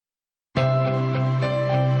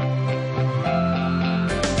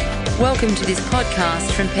Welcome to this podcast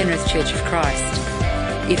from Penrith Church of Christ.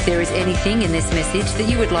 If there is anything in this message that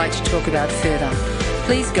you would like to talk about further,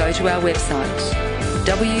 please go to our website,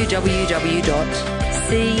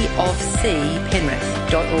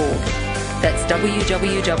 www.cofcpenrith.org. That's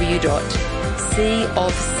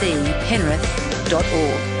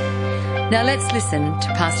www.cofcpenrith.org. Now let's listen to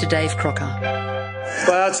Pastor Dave Crocker.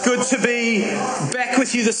 Well, it's good to be back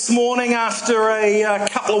with you this morning after a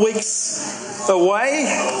couple of weeks away.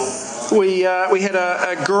 We had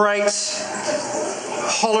a great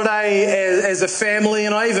holiday as a family,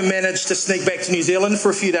 and I even managed to sneak back to New Zealand for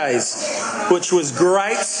a few days, which was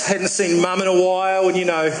great. Hadn't seen Mum in a while, and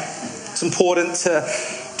it's important to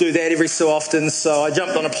do that every so often. So I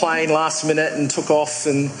jumped on a plane last minute and took off,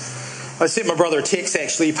 and I sent my brother a text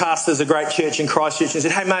actually. He pastors a great church in Christchurch, and he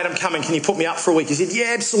said, "Hey mate, I'm coming, can you put me up for a week?" He said, "Yeah,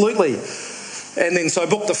 absolutely." And then so I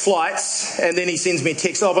booked the flights, and then he sends me a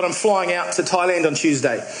text, "Oh, but I'm flying out to Thailand on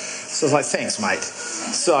Tuesday." So I was like, "Thanks, mate."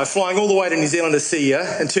 So flying all the way to New Zealand to see you,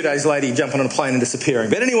 and 2 days later jumping on a plane and disappearing.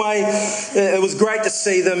 But anyway, it was great to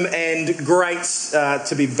see them and great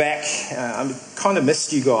to be back. I kind of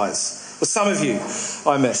missed you guys. Well, some of you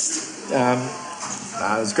I missed. It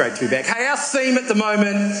was great to be back. Hey, our theme at the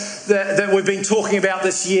moment that we've been talking about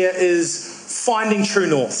this year is finding true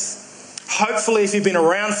north. Hopefully, if you've been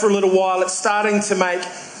around for a little while, it's starting to make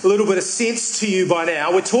a little bit of sense to you by now.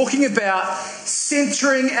 We're talking about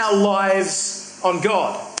centering our lives on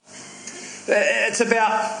God. It's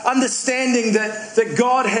about understanding that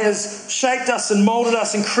God has shaped us and molded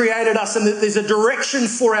us and created us, and that there's a direction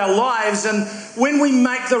for our lives. And when we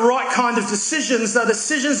make the right kind of decisions, they're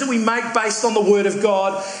decisions that we make based on the Word of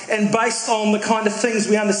God and based on the kind of things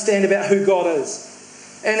we understand about who God is.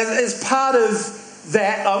 And as part of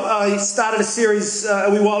that, I started a series a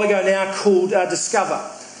wee while ago now called Discover.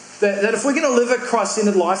 That if we're going to live a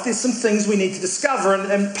Christ-centered life, there's some things we need to discover.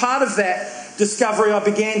 And part of that discovery, I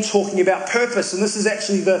began talking about purpose. And this is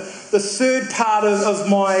actually the third part of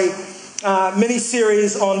my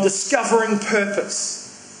mini-series on discovering purpose.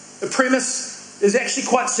 The premise is actually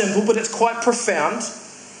quite simple, but it's quite profound.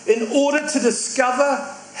 In order to discover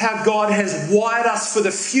how God has wired us for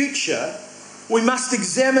the future, we must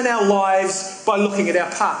examine our lives by looking at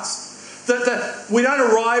our past. That we don't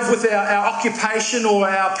arrive with our occupation or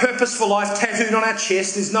our purpose for life tattooed on our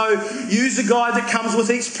chest. There's no user guide that comes with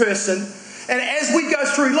each person. And as we go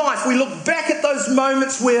through life, we look back at those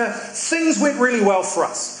moments where things went really well for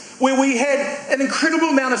us, where we had an incredible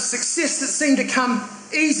amount of success that seemed to come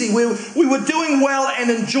easy, where we were doing well and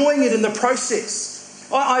enjoying it in the process.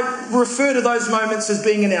 I refer to those moments as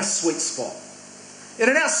being in our sweet spot. And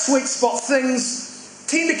in our sweet spot, things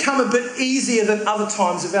tend to come a bit easier than other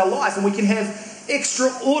times of our life, and we can have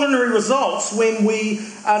extraordinary results when we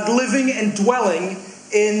are living and dwelling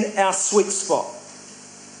in our sweet spot.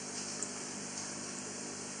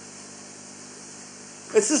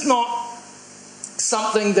 This is not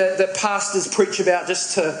something that pastors preach about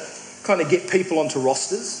just to kind of get people onto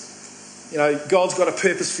rosters. God's got a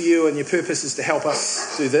purpose for you, and your purpose is to help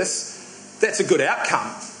us do this. That's a good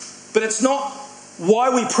outcome. But it's not why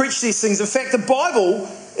we preach these things. In fact, the Bible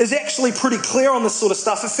is actually pretty clear on this sort of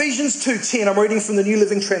stuff. Ephesians 2:10, I'm reading from the New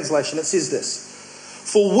Living Translation. It says this: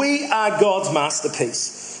 "For we are God's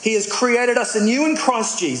masterpiece. He has created us anew in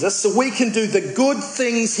Christ Jesus so we can do the good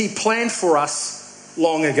things He planned for us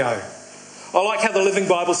long ago." I like how the Living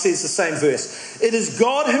Bible says the same verse. "It is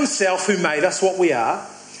God Himself who made us what we are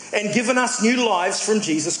and given us new lives from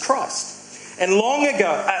Jesus Christ. And long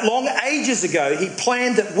ages ago, He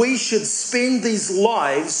planned that we should spend these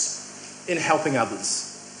lives in helping others."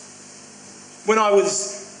 When I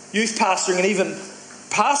was youth pastoring and even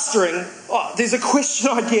pastoring, there's a question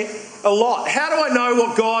I get a lot. How do I know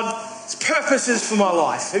what God's purpose is for my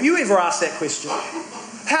life? Have you ever asked that question?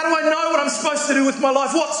 How do I know what I'm supposed to do with my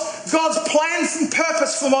life? What's God's plan and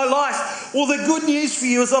purpose for my life? Well, the good news for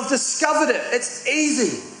you is I've discovered it. It's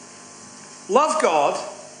easy. Love God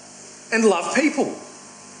and love people.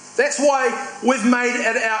 That's why we've made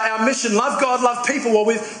it our mission, love God, love people. Well,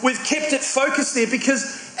 we've kept it focused there, because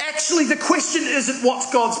actually the question isn't what's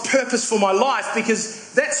God's purpose for my life, because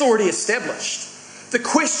that's already established. The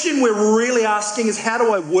question we're really asking is, how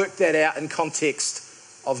do I work that out in context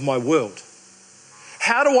of my world?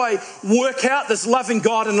 How do I work out this loving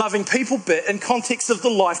God and loving people bit in context of the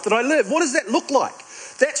life that I live? What does that look like?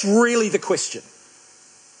 That's really the question.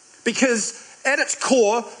 Because at its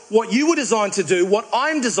core, what you were designed to do, what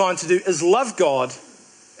I'm designed to do, is love God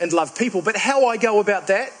and love people. But how I go about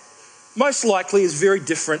that, most likely, is very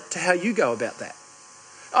different to how you go about that.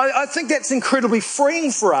 I think that's incredibly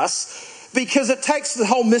freeing for us, because it takes the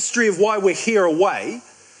whole mystery of why we're here away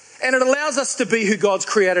And it allows us to be who God's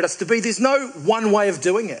created us to be. There's no one way of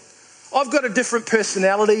doing it. I've got a different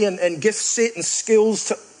personality and gift set and skills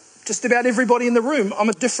to just about everybody in the room. I'm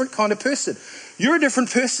a different kind of person. You're a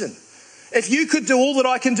different person. If you could do all that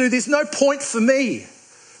I can do, there's no point for me.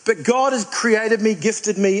 But God has created me,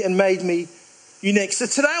 gifted me, and made me unique. So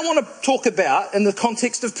today I want to talk about, in the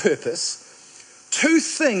context of purpose, 2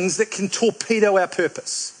 things that can torpedo our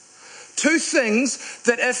purpose. 2 things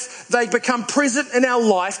that, if they become present in our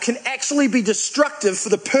life, can actually be destructive for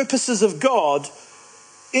the purposes of God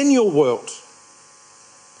in your world.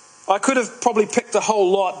 I could have probably picked a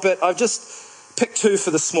whole lot, but I've just picked 2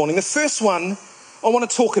 for this morning. The first one I want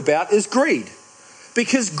to talk about is greed.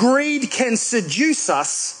 Because greed can seduce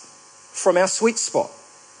us from our sweet spot.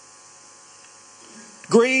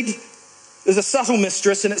 Greed is a subtle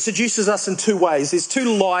mistress, and it seduces us in 2 ways. There's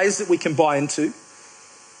 2 lies that we can buy into,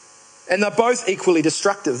 and they're both equally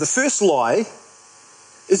destructive. The first lie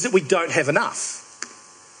is that we don't have enough.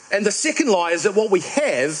 And the second lie is that what we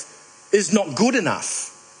have is not good enough.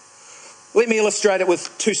 Let me illustrate it with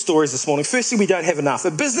 2 stories this morning. Firstly, we don't have enough.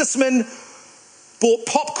 A businessman bought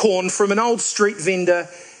popcorn from an old street vendor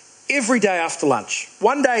every day after lunch.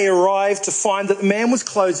 One day he arrived to find that the man was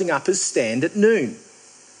closing up his stand at noon.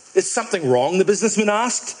 Is something wrong? The businessman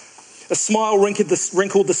asked. A smile wrinkled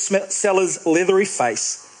the seller's leathery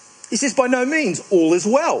face. He says, by no means, all is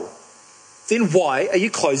well. Then why are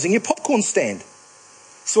you closing your popcorn stand?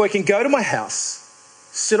 So I can go to my house,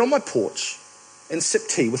 sit on my porch, and sip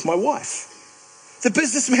tea with my wife. The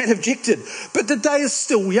businessman objected, but the day is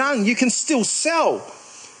still young. You can still sell.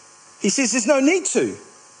 He says, there's no need to.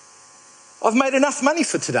 I've made enough money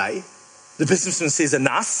for today. The businessman says,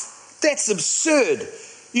 enough? That's absurd.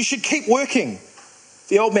 You should keep working.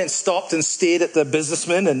 The old man stopped and stared at the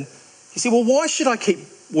businessman, and he said, well, why should I keep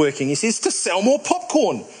working? He says, to sell more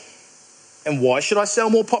popcorn. And why should I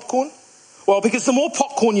sell more popcorn? Well, because the more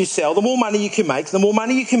popcorn you sell, the more money you can make. The more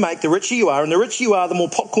money you can make, the richer you are. And the richer you are, the more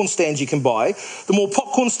popcorn stands you can buy. The more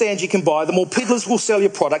popcorn stands you can buy, the more peddlers will sell your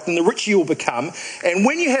product, and the richer you will become. And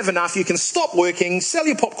when you have enough, you can stop working, sell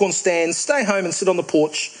your popcorn stands, stay home and sit on the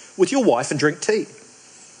porch with your wife and drink tea.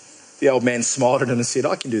 The old man smiled at him and said,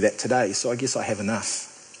 I can do that today, so I guess I have enough.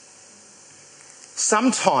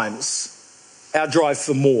 Sometimes our drive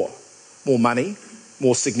for more money,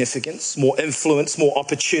 more significance, more influence, more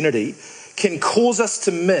opportunity can cause us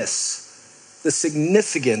to miss the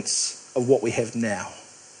significance of what we have now.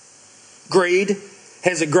 Greed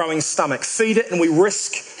has a growing stomach. Feed it and we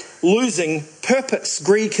risk losing purpose.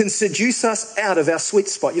 Greed can seduce us out of our sweet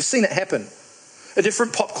spot. You've seen it happen. A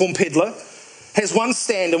different popcorn peddler has one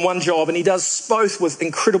stand and one job, and he does both with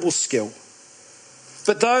incredible skill.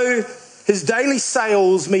 But though his daily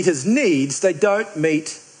sales meet his needs, they don't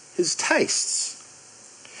meet his tastes.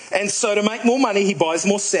 And so to make more money, he buys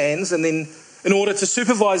more stands, and then in order to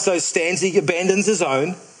supervise those stands, he abandons his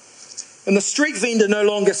own. And the street vendor no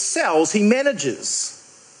longer sells, he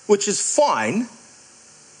manages, which is fine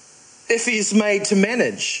if he is made to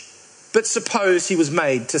manage. But suppose he was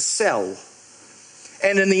made to sell.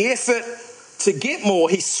 And in the effort to get more,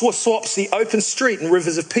 he swaps the open street and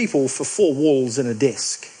rivers of people for 4 walls and a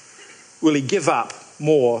desk. Will he give up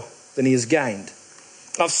more than he has gained?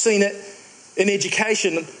 I've seen it in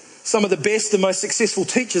education. Some of the best and most successful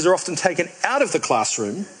teachers are often taken out of the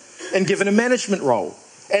classroom and given a management role.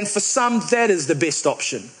 And for some, that is the best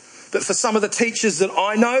option. But for some of the teachers that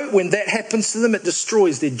I know, when that happens to them, it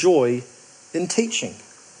destroys their joy in teaching.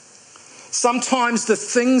 Sometimes the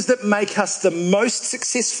things that make us the most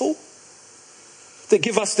successful, that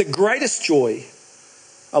give us the greatest joy,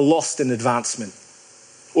 are lost in advancement,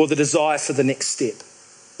 or the desire for the next step,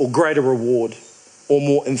 or greater reward, or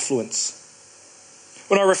more influence.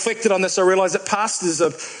 When I reflected on this, I realised that pastors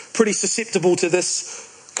are pretty susceptible to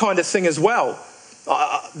this kind of thing as well.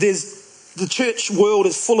 The church world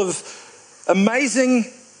is full of amazing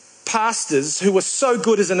pastors who were so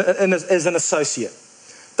good as an associate.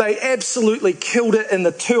 They absolutely killed it in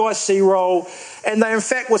the 2IC role, and they in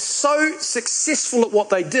fact were so successful at what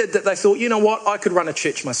they did that they thought, you know what, I could run a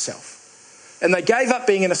church myself. And they gave up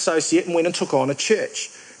being an associate and went and took on a church.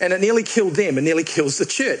 And it nearly killed them and nearly kills the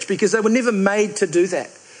church, because they were never made to do that.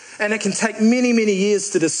 And it can take many, many years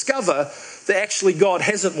to discover that actually God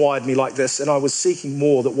hasn't wired me like this, and I was seeking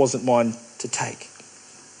more that wasn't mine to take.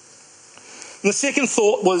 And the second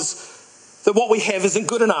thought was that what we have isn't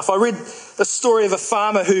good enough. I read a story of a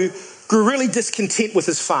farmer who grew really discontent with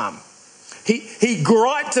his farm. He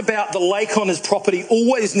griped about the lake on his property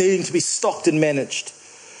always needing to be stocked and managed.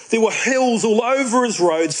 There were hills all over his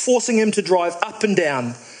roads, forcing him to drive up and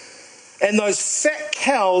down. And those fat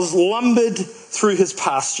cows lumbered through his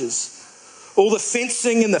pastures. All the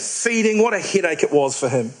fencing and the feeding, what a headache it was for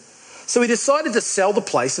him. So he decided to sell the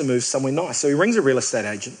place and move somewhere nice. So he rings a real estate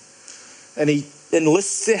agent and he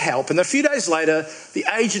enlists their help. And a few days later, the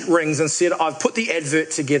agent rings and said, I've put the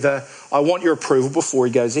advert together. I want your approval before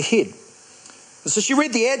he goes ahead. And so she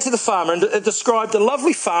read the ad to the farmer, and it described a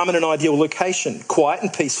lovely farm in an ideal location, quiet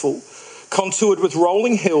and peaceful, contoured with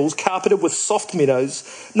rolling hills, carpeted with soft meadows,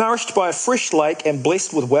 nourished by a fresh lake and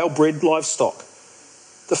blessed with well-bred livestock.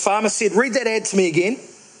 The farmer said, read that ad to me again.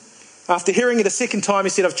 After hearing it a second time, he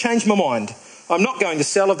said, I've changed my mind. I'm not going to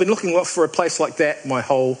sell. I've been looking for a place like that my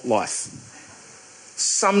whole life.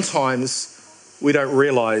 Sometimes we don't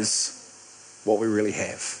realise what we really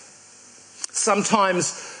have.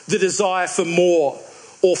 Sometimes the desire for more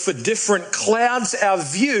or for different clouds our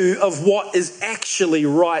view of what is actually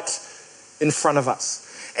right in front of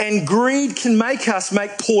us. And greed can make us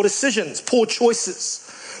make poor decisions, poor choices.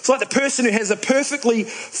 It's like the person who has a perfectly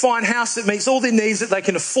fine house that meets all their needs that they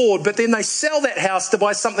can afford, but then they sell that house to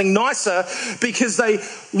buy something nicer because they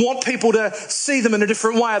want people to see them in a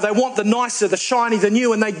different way. They want the nicer, the shiny, the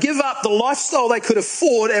new, and they give up the lifestyle they could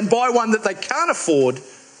afford and buy one that they can't afford,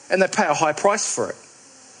 and they pay a high price for it.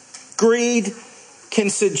 Greed can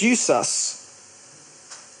seduce us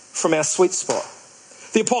from our sweet spot.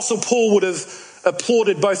 The Apostle Paul would have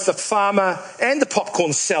applauded both the farmer and the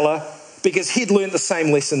popcorn seller because he'd learned the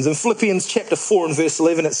same lessons. In Philippians chapter 4 and verse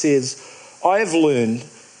 11 it says, I have learned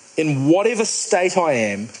in whatever state I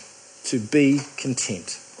am to be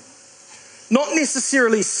content. Not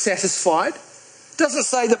necessarily satisfied. It doesn't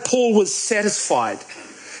say that Paul was satisfied.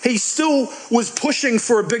 He still was pushing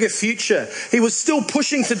for a bigger future. He was still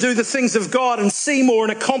pushing to do the things of God and see more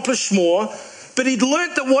and accomplish more. But he'd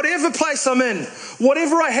learnt that whatever place I'm in,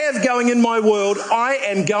 whatever I have going in my world, I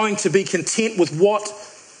am going to be content with what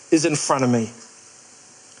is in front of me.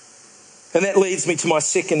 And that leads me to my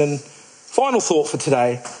second and final thought for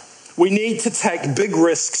today. We need to take big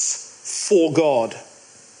risks for God.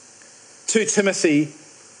 2 Timothy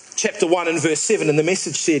chapter 1 and verse 7 in the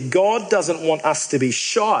Message said, God doesn't want us to be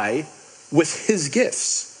shy with his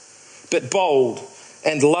gifts, but bold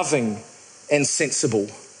and loving and sensible.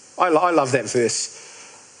 I love that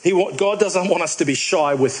verse. God doesn't want us to be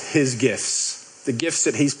shy with his gifts. The gifts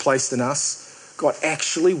that he's placed in us, God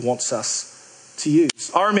actually wants us to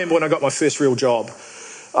use. I remember when I got my first real job,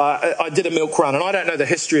 I did a milk run, and I don't know the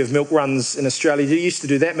history of milk runs in Australia. You used to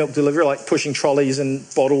do that, milk delivery, like pushing trolleys and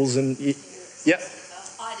bottles and... Yep.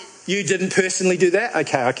 I didn't. You didn't personally do that?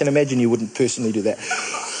 Okay, I can imagine you wouldn't personally do that.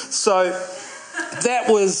 So that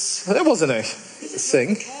wasn't a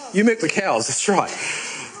thing. You milk the cows, that's right.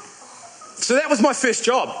 So that was my first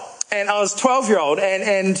job, and I was 12-year-old,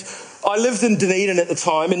 and I lived in Dunedin at the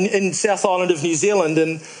time, in South Island of New Zealand,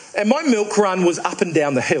 and my milk run was up and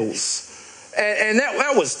down the hills. And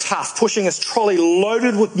that was tough, pushing this trolley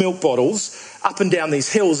loaded with milk bottles up and down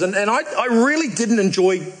these hills. And I really didn't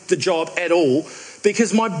enjoy the job at all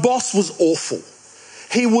because my boss was awful.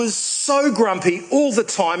 He was so grumpy all the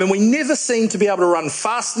time, and we never seemed to be able to run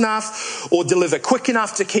fast enough or deliver quick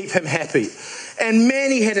enough to keep him happy. And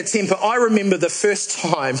man, he had a temper. I remember the first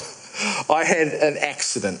time I had an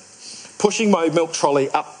accident pushing my milk trolley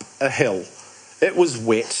up a hill. It was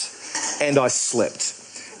wet and I slipped.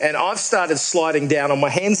 And I've started sliding down on my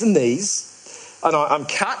hands and knees, and I'm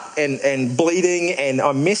cut and bleeding and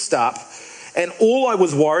I'm messed up. And all I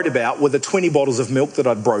was worried about were the 20 bottles of milk that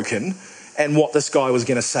I'd broken and what this guy was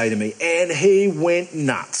going to say to me. And he went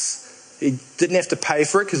nuts. He didn't have to pay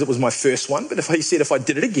for it because it was my first one. But he said if I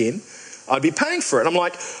did it again, I'd be paying for it. And I'm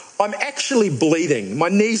like, I'm actually bleeding. My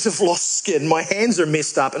knees have lost skin. My hands are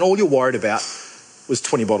messed up. And all you're worried about was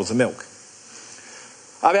 20 bottles of milk.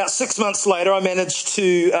 About 6 months later, I managed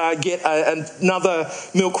to get another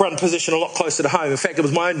milk run position a lot closer to home. In fact, it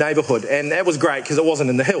was my own neighbourhood, and that was great because it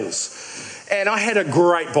wasn't in the hills. And I had a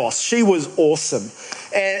great boss. She was awesome.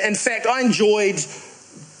 And in fact, I enjoyed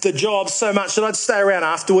the job so much that I'd stay around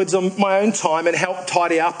afterwards on my own time and help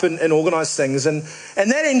tidy up and organise things. And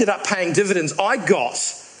that ended up paying dividends. I got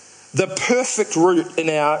the perfect route in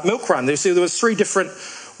our milk run. There was 3 different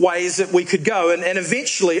ways that we could go, and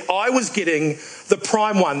eventually I was getting the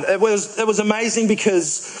prime one. It was amazing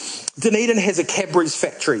because Dunedin has a Cadbury's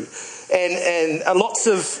factory, and lots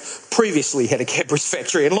of previously had a Cadbury's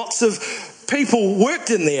factory, and lots of people worked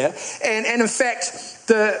in there, and in fact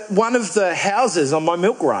one of the houses on my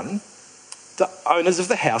milk run, the owners of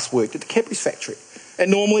the house worked at the Cadbury's factory. And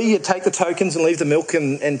normally you take the tokens and leave the milk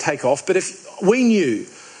and take off, but if we knew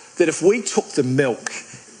that if we took the milk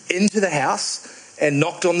into the house and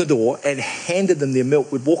knocked on the door and handed them their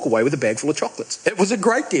milk, we'd walk away with a bag full of chocolates. It was a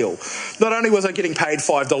great deal. Not only was I getting paid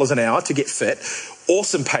 $5 an hour to get fit,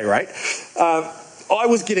 awesome pay rate, I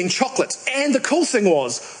was getting chocolates. And the cool thing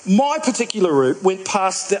was, my particular route went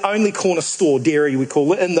past the only corner store, dairy we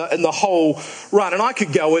call it, in the whole run. And I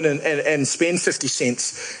could go in and spend 50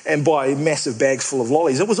 cents and buy massive bags full of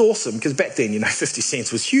lollies. It was awesome, because back then, 50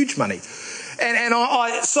 cents was huge money.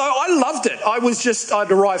 So I loved it.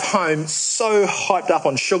 I'd arrive home so hyped up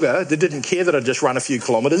on sugar that didn't care that I'd just run a few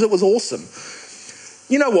kilometres. It was awesome.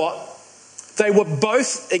 You know what? They were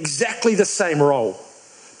both exactly the same role,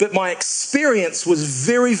 but my experience was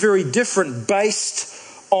very, very different based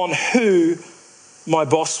on who my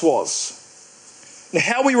boss was. Now,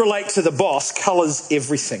 how we relate to the boss colours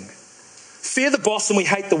everything. Fear the boss and we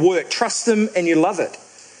hate the work. Trust him and you love it.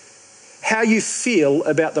 How you feel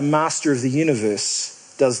about the master of the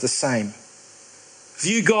universe does the same.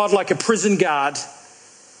 View God like a prison guard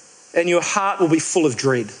and your heart will be full of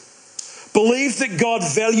dread. Believe that God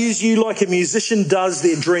values you like a musician does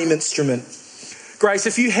their dream instrument. Grace,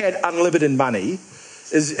 if you had unlimited money,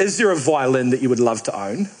 is there a violin that you would love to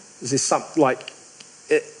own? Is there something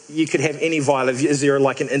you could have any violin? Is there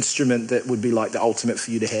like an instrument that would be like the ultimate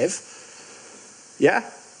for you to have? Yeah?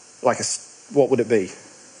 What would it be?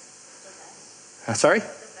 Sorry?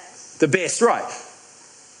 The best, right.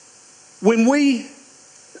 When we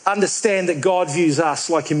understand that God views us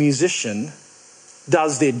like a musician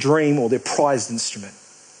does their dream or their prized instrument.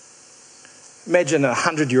 Imagine a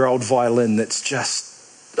 100-year-old violin that's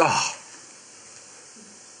just,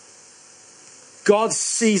 God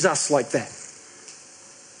sees us like that.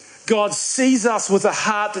 God sees us with a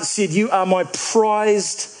heart that said, you are my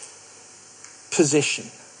prized possession.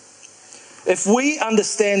 If we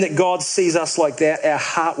understand that God sees us like that, our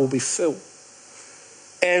heart will be filled.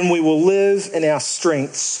 And we will live in our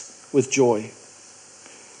strengths with joy.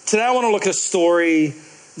 Today I want to look at a story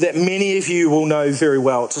that many of you will know very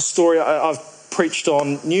well. It's a story I've preached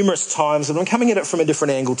on numerous times, and I'm coming at it from a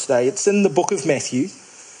different angle today. It's in the book of Matthew,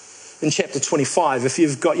 in chapter 25. If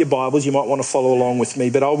you've got your Bibles, you might want to follow along with me,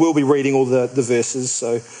 but I will be reading all the verses.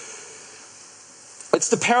 So it's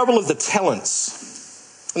the parable of the talents.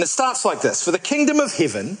 And it starts like this. For the kingdom of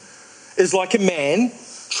heaven is like a man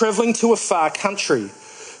travelling to a far country,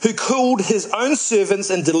 who called his own servants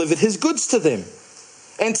and delivered his goods to them.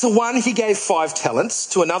 And to one he gave 5 talents,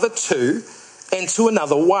 to another 2, and to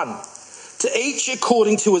another 1, to each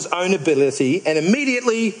according to his own ability, and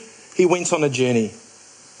immediately he went on a journey.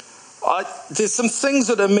 There's some things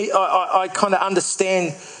that I kind of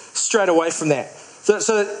understand straight away from that.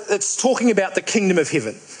 So it's talking about the kingdom of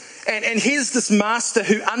heaven. And here's this master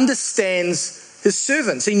who understands his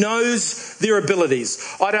servants. He knows their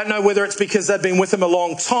abilities. I don't know whether it's because they've been with him a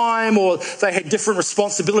long time or they had different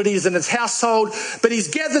responsibilities in his household, but he's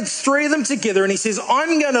gathered 3 of them together and he says,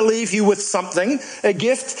 I'm going to leave you with something, a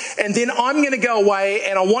gift, and then I'm going to go away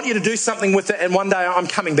and I want you to do something with it, and one day I'm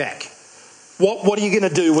coming back. What are you going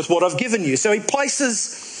to do with what I've given you? So he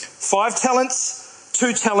places 5 talents,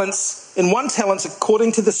 2 talents, and 1 talent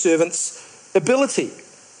according to the servant's ability.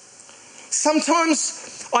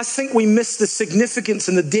 Sometimes I think we miss the significance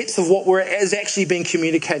and the depth of what is actually being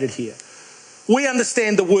communicated here. We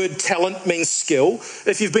understand the word talent means skill.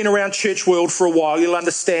 If you've been around church world for a while, you'll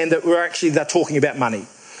understand that they're talking about money.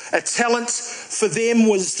 A talent for them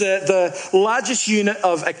was the largest unit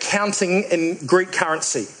of accounting in Greek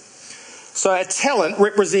currency. So a talent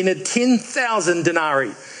represented 10,000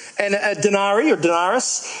 denarii. And a denari or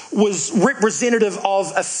denarius was representative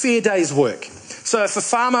of a fair day's work. So if a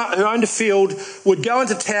farmer who owned a field would go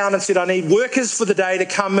into town and said, I need workers for the day to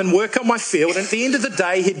come and work on my field, and at the end of the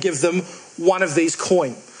day, he'd give them 1 of these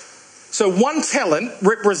coin. So 1 talent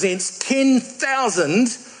represents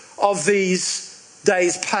 10,000 of these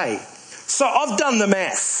days' pay. So I've done the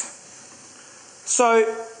math. So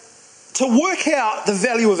to work out the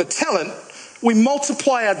value of a talent, we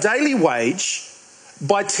multiply our daily wage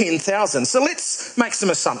by 10,000. So let's make some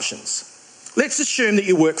assumptions. Let's assume that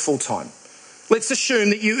you work full time. Let's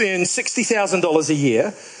assume that you earn $60,000 a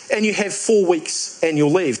year and you have 4 weeks annual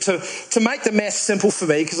leave. To make the math simple for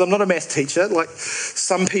me, because I'm not a math teacher like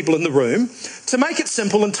some people in the room, to make it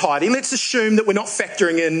simple and tidy, let's assume that we're not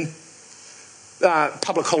factoring in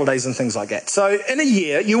public holidays and things like that. So in a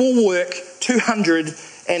year, you will work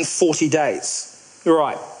 240 days. All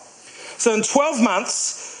right. So in 12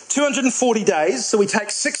 months, 240 days, so we take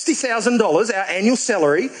 $60,000, our annual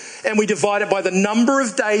salary, and we divide it by the number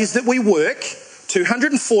of days that we work,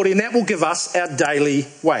 240, and that will give us our daily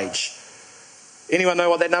wage. Anyone know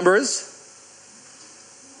what that number is?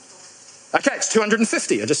 Okay, it's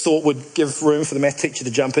 250. I just thought would give room for the math teacher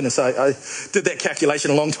to jump in and say, I did that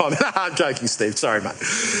calculation a long time. I'm joking, Steve. Sorry, mate.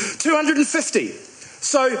 250.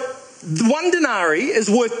 So 1 denarii is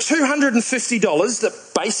worth $250, the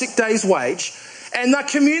basic day's wage, and they're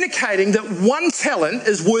communicating that 1 talent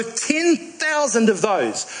is worth 10,000 of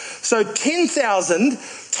those. So 10,000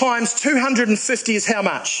 times 250 is how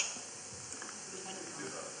much?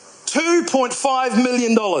 $2.5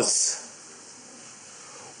 million.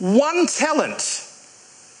 1 talent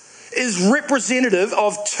is representative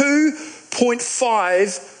of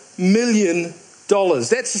 $2.5 million.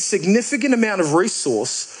 That's a significant amount of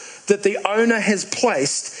resource that the owner has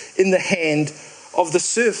placed in the hand of the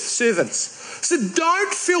servants. So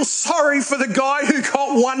don't feel sorry for the guy who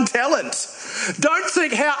got 1 talent. Don't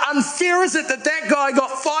think, how unfair is it that that guy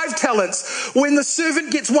got 5 talents when the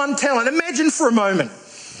servant gets 1 talent. Imagine for a moment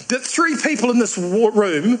that 3 people in this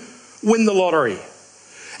room win the lottery.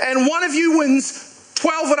 And one of you wins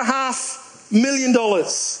 $12.5 million.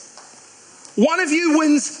 One of you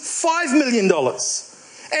wins $5 million.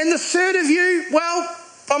 And the third of you, well,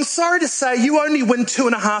 I'm sorry to say, you only win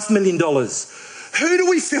 $2.5 million. Who do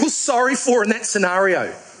we feel sorry for in that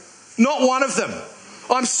scenario? Not one of them.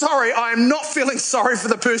 I'm sorry, I am not feeling sorry for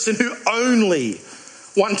the person who only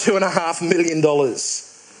won $2.5 million.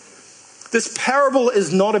 This parable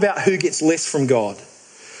is not about who gets less from God,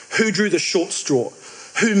 who drew the short straw,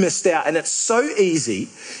 who missed out. And it's so easy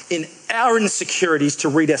in our insecurities to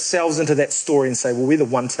read ourselves into that story and say, well, we're the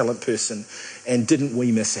 1 talent person and didn't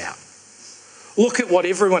we miss out? Look at what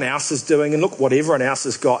everyone else is doing and look what everyone else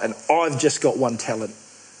has got, and I've just got 1 talent.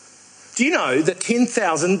 Do you know that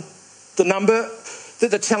 10,000, the number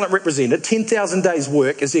that the talent represented, 10,000 days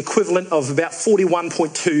work, is the equivalent of about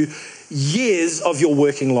 41.2 years of your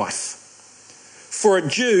working life? For a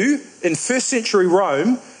Jew in first century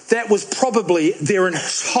Rome, that was probably their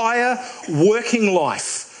entire working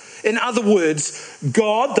life. In other words,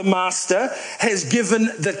 God, the master, has given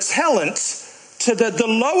the talent to the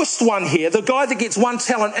lowest one here, the guy that gets 1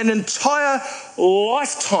 talent, an entire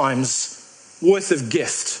lifetime's worth of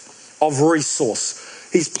gift, of resource.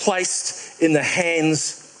 He's placed in the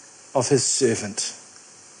hands of his servant.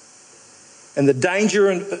 And the danger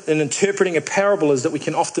in interpreting a parable is that we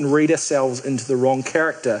can often read ourselves into the wrong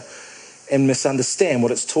character and misunderstand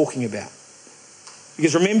what it's talking about.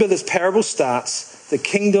 Because remember, this parable starts, the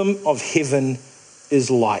kingdom of heaven is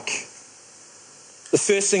like. The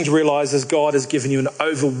first thing to realize is God has given you an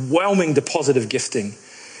overwhelming deposit of gifting.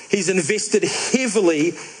 He's invested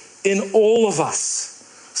heavily in all of us.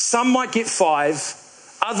 Some might get 5,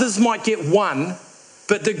 others might get 1,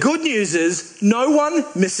 but the good news is no one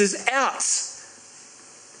misses out.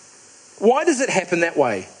 Why does it happen that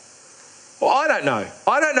way? Well, I don't know.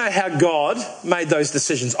 I don't know how God made those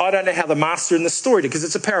decisions. I don't know how the master in the story did, because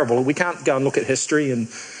it's a parable. We can't go and look at history and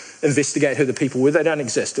investigate who the people were. They don't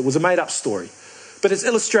exist. It was a made-up story. But it's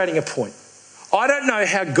illustrating a point. I don't know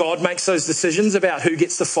how God makes those decisions about who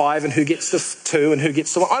gets the 5 and who gets the 2 and who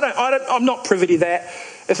gets the 1. I'm not privy to that.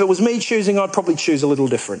 If it was me choosing, I'd probably choose a little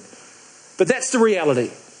different. But that's the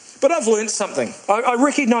reality. But I've learned something. I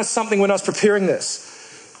recognised something when I was preparing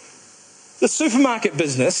this. The supermarket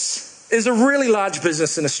business is a really large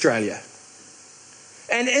business in Australia.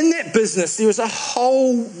 And in that business, there is a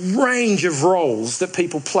whole range of roles that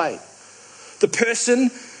people play. The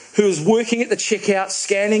person who is working at the checkout,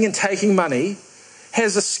 scanning and taking money,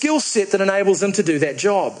 has a skill set that enables them to do that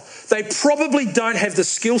job. They probably don't have the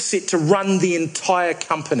skill set to run the entire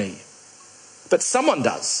company, but someone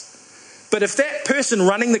does. But if that person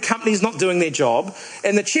running the company is not doing their job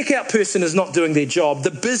and the checkout person is not doing their job,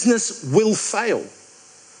 the business will fail.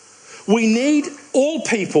 We need all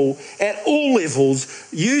people at all levels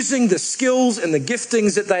using the skills and the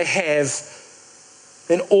giftings that they have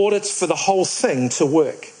in order for the whole thing to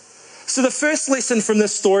work. So the first lesson from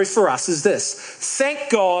this story for us is this: thank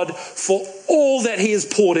God for all that he has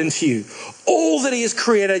poured into you, all that he has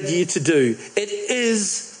created you to do. It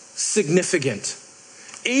is significant.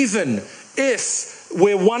 Even if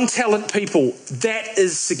we're 1 talent people, that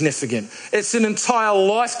is significant. It's an entire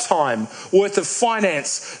lifetime worth of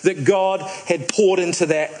finance that God had poured into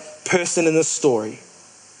that person in this story.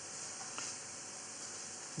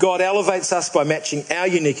 God elevates us by matching our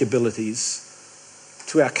unique abilities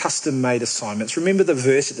to our custom-made assignments. Remember the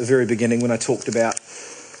verse at the very beginning when I talked about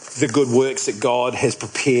the good works that God has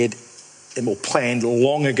prepared and planned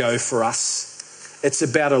long ago for us? It's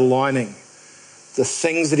about aligning the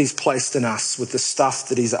things that he's placed in us with the stuff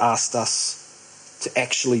that he's asked us to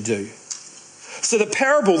actually do. So the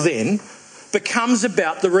parable then becomes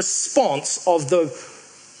about the response of the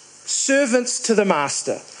servants to the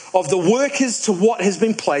master, of the workers to what has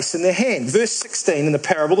been placed in their hand. Verse 16 in the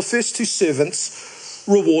parable, the first 2 servants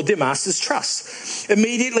reward their master's trust.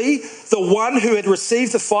 Immediately, the one who had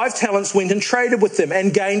received the 5 talents went and traded with them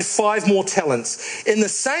and gained 5 more talents. In the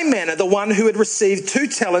same manner, the one who had received 2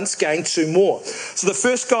 talents gained 2 more. So the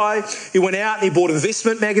first guy, he went out and he bought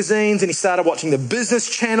investment magazines and he started watching the Business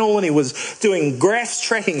Channel and he was doing graphs,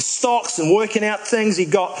 tracking stocks and working out things. He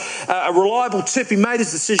got a reliable tip. He made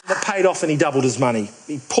his decision that paid off and he doubled his money.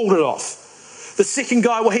 He pulled it off. The second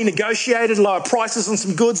guy, well, he negotiated lower prices on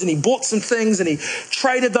some goods and he bought some things and he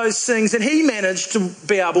traded those things and he managed to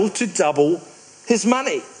be able to double his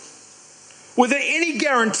money. Were there any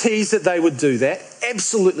guarantees that they would do that?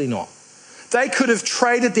 Absolutely not. They could have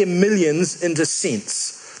traded their millions into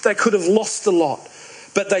cents. They could have lost a lot.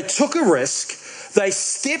 But they took a risk, they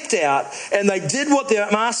stepped out and they did what their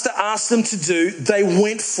master asked them to do. They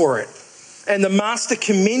went for it. And the master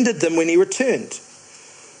commended them when he returned.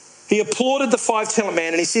 He applauded the 5-talent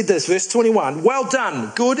man and he said this, verse 21, "Well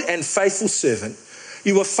done, good and faithful servant.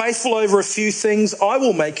 You were faithful over a few things. I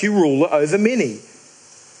will make you ruler over many."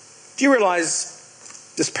 Do you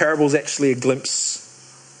realize this parable is actually a glimpse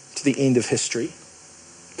to the end of history?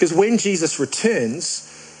 Because when Jesus returns,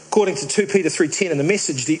 according to 2 Peter 3:10 in the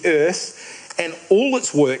Message, the earth and all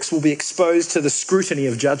its works will be exposed to the scrutiny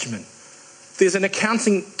of judgment. There's an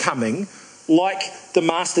accounting coming, like the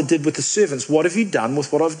master did with the servants. What have you done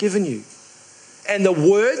with what I've given you? And the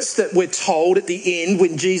words that we're told at the end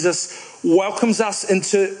when Jesus welcomes us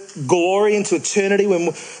into glory, into eternity,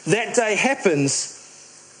 when that day happens,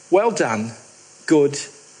 "Well done, good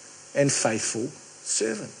and faithful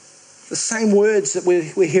servant." The same words that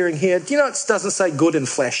we're hearing here. Do you know it doesn't say good and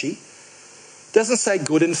flashy? It doesn't say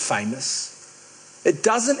good and famous. It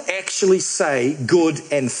doesn't actually say good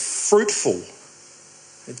and fruitful.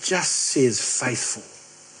 It just says faithful.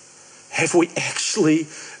 Have we actually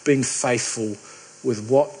been faithful with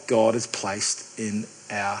what God has placed in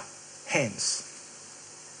our hands?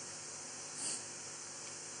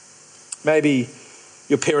 Maybe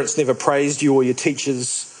your parents never praised you or your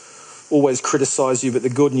teachers always criticize you, but the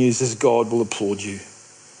good news is God will applaud you.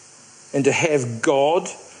 And to have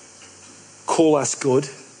God call us good,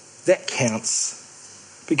 that counts.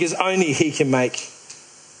 Because only He can make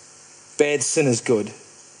bad sinners good.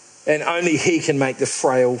 And only He can make the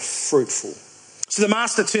frail fruitful. So the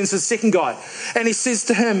master turns to the second guy and he says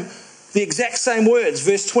to him the exact same words.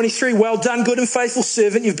 Verse 23, "Well done, good and faithful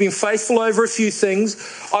servant. You've been faithful over a few things.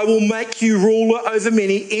 I will make you ruler over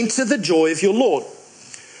many. Enter the joy of your Lord."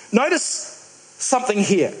 Notice something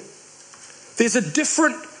here. There's a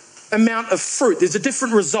different amount of fruit. There's a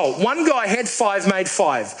different result. One guy had 5, made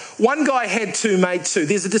 5. One guy had 2, made 2.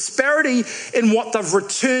 There's a disparity in what they've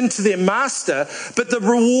returned to their master, but the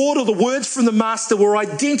reward or the words from the master were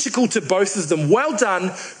identical to both of them. "Well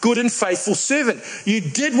done, good and faithful servant. You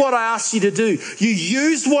did what I asked you to do. You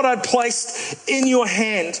used what I placed in your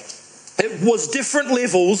hand." It was different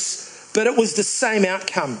levels, but it was the same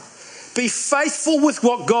outcome. Be faithful with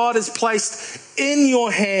what God has placed in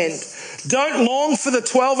your hand. Don't long for the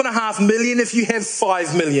 12.5 million if you have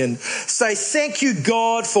 5 million. Say thank you,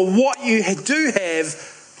 God, for what you do have,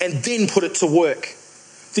 and then put it to work.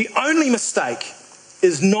 The only mistake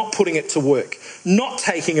is not putting it to work, not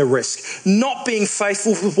taking a risk, not being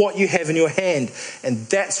faithful with what you have in your hand. And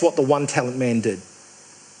that's what the 1-talent man did.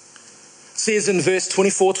 It says in verse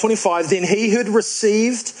 24-25, "Then he who had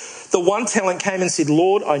received the 1 talent came and said,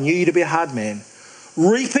 Lord, I knew you to be a hard man,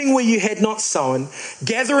 reaping where you had not sown,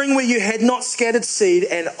 gathering where you had not scattered seed,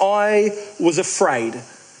 and I was afraid,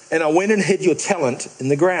 and I went and hid your talent in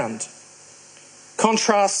the ground."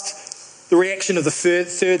 Contrast the reaction of the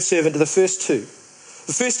third servant to the first 2.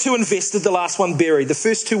 The first 2 invested, the last one buried. The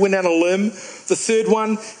first 2 went down a limb. The third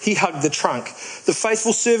one, he hugged the trunk. The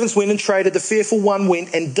faithful servants went and traded. The fearful one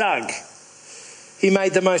went and dug. He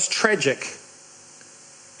made the most tragic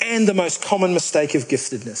and the most common mistake of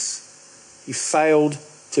giftedness. He failed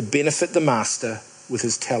to benefit the master with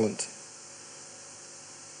his talent.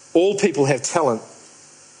 All people have talent,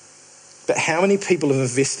 but how many people have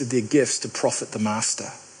invested their gifts to profit the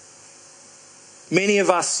master? Many of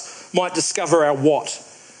us might discover our what,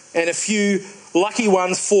 and a few lucky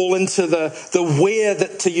ones fall into the where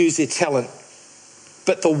that to use their talent,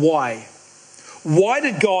 but the why. Why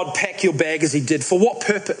did God pack your bag as He did? For what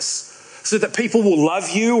purpose? So that people will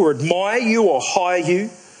love you or admire you or hire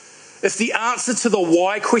you? If the answer to the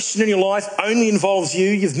why question in your life only involves you,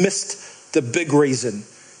 you've missed the big reason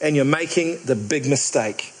and you're making the big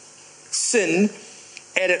mistake. Sin,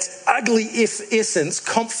 at its ugly essence,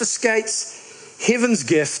 confiscates heaven's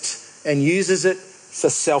gift and uses it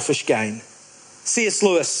for selfish gain. C.S.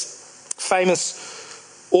 Lewis, famous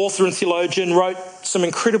author and theologian, wrote some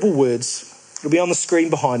incredible words. It'll be on the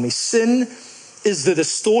screen behind me. Sin is the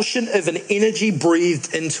distortion of an energy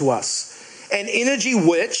breathed into us. An energy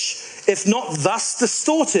which, if not thus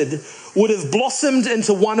distorted, would have blossomed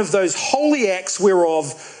into one of those holy acts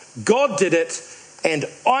whereof God did it and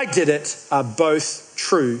I did it are both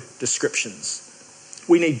true descriptions.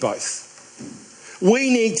 We need both.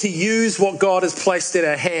 We need to use what God has placed in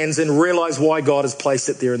our hands and realize why God has placed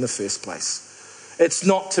it there in the first place. It's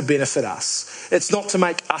not to benefit us. It's not to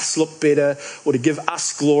make us look better or to give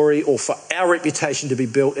us glory or for our reputation to be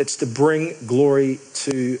built. It's to bring glory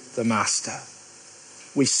to the Master.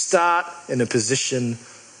 We start in a position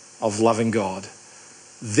of loving God.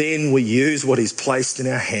 Then we use what He's placed in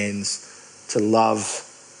our hands to love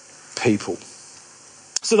people.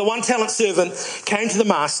 So the one talent servant came to the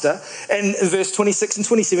master, and in verse 26 and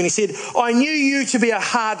 27 he said, I knew you to be a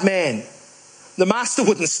hard man. The master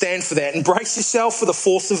wouldn't stand for that, and brace yourself for the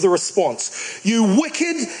force of the response. You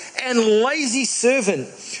wicked and lazy servant,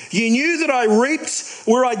 you knew that I reaped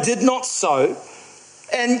where I did not sow,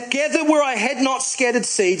 and gathered where I had not scattered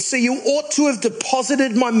seed, so you ought to have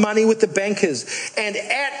deposited my money with the bankers, and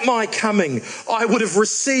at my coming I would have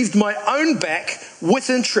received my own back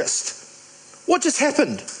with interest. What just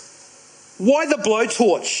happened? Why the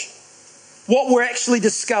blowtorch? What we'll actually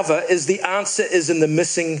discover is the answer is in the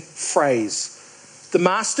missing phrase. The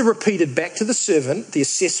master repeated back to the servant the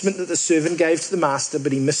assessment that the servant gave to the master,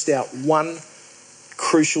 but he missed out one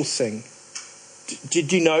crucial thing.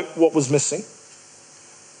 Did you note what was missing?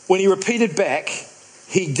 When he repeated back,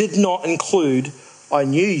 he did not include, I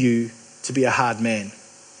knew you to be a hard man.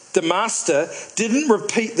 The master didn't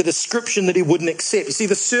repeat the description that he wouldn't accept. You see,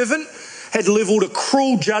 the servant had levelled a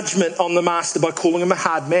cruel judgment on the master by calling him a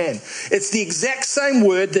hard man. It's the exact same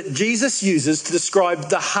word that Jesus uses to describe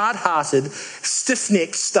the hard-hearted,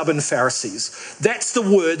 stiff-necked, stubborn Pharisees. That's the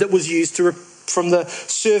word that was used from the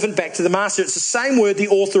servant back to the master. It's the same word the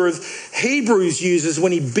author of Hebrews uses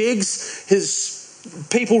when he begs his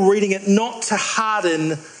people reading it not to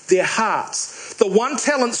harden their hearts. The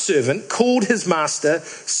one-talent servant called his master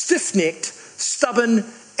stiff-necked, stubborn,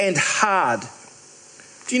 and hard.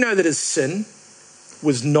 Do you know that his sin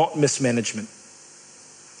was not mismanagement?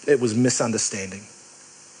 It was misunderstanding.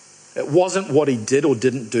 It wasn't what he did or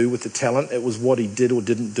didn't do with the talent. It was what he did or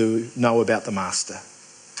didn't know about the master.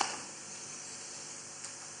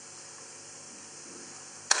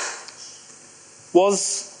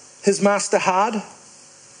 Was his master hard?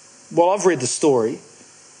 Well, I've read the story,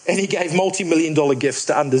 and he gave multi-million-dollar gifts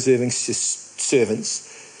to undeserving servants.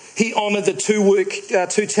 He honoured the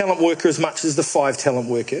two-talent worker as much as the 5-talent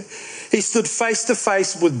worker. He stood face to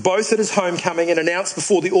face with both at his homecoming and announced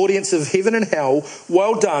before the audience of heaven and hell,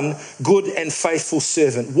 well done, good and faithful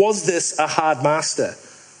servant. Was this a hard master?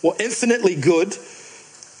 Well, infinitely good,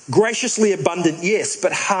 graciously abundant, yes,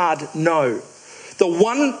 but hard, no. The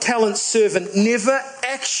one-talent servant never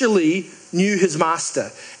actually knew his master,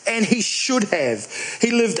 and he should have.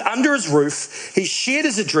 He lived under his roof, he shared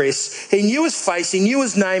his address, he knew his face, he knew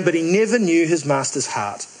his name, but he never knew his master's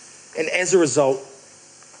heart. And as a result,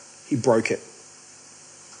 he broke it.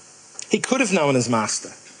 He could have known his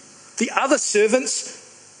master. The other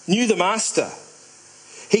servants knew the master.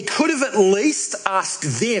 He could have at least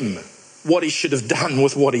asked them what he should have done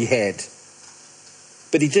with what he had.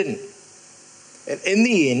 But he didn't. And in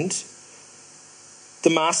the end, the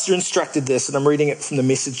master instructed this, and I'm reading it from the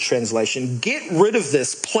Message translation, get rid of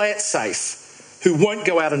this, play it safe, who won't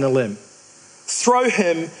go out on a limb. Throw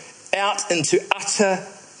him out into utter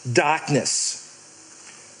darkness.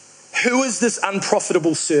 Who is this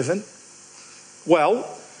unprofitable servant? Well,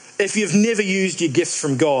 if you've never used your gifts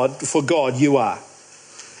for God, you are.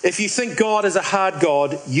 If you think God is a hard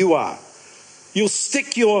God, you are. You'll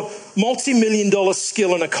stick your multi-million-dollar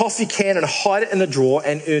skill in a coffee can and hide it in a drawer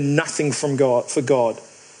and earn nothing for God.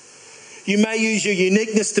 You may use your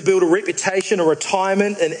uniqueness to build a reputation, a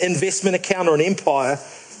retirement, an investment account, or an empire,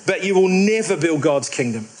 but you will never build God's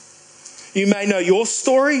kingdom. You may know your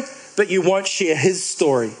story, but you won't share His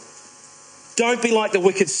story. Don't be like the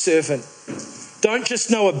wicked servant. Don't just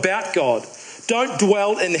know about God. Don't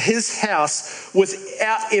dwell in His house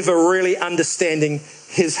without ever really understanding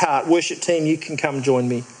His heart. Worship team, you can come join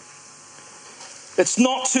me. It's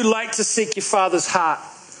not too late to seek your Father's heart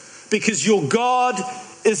because your God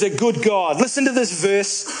is a good God. Listen to this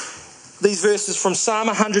verse, these verses from Psalm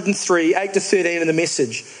 103, 8 to 13 in the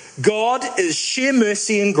Message. God is sheer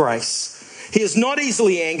mercy and grace. He is not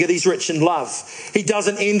easily angered, He's rich in love. He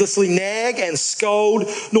doesn't endlessly nag and scold,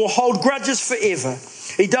 nor hold grudges forever.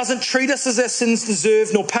 He doesn't treat us as our sins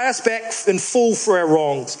deserve, nor pay us back in full for our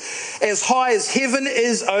wrongs. As high as heaven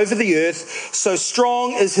is over the earth, so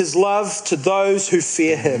strong is his love to those who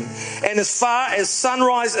fear him. And as far as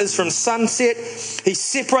sunrise is from sunset, he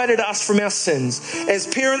separated us from our sins. As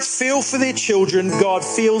parents feel for their children, God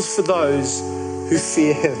feels for those who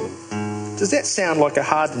fear him. Does that sound like a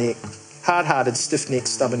hard-hearted, stiff-necked,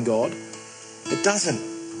 stubborn God? It doesn't.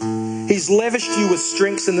 He's lavished you with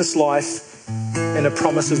strengths in this life and a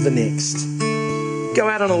promise of the next. Go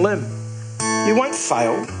out on a limb. You won't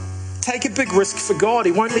fail. Take a big risk for God.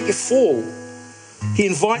 He won't let you fall. He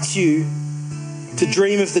invites you to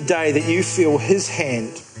dream of the day that you feel his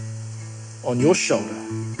hand on your shoulder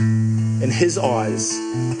and his eyes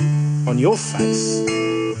on your face.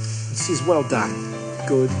 And says, well done,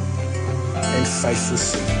 good and faithful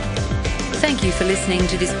servant. Thank you for listening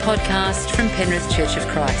to this podcast from Penrith Church of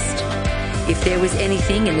Christ. If there was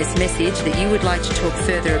anything in this message that you would like to talk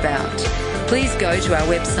further about, please go to our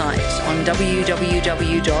website on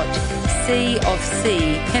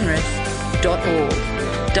www.cofcpenrith.org,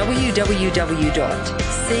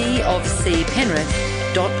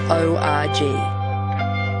 www.cofcpenrith.org.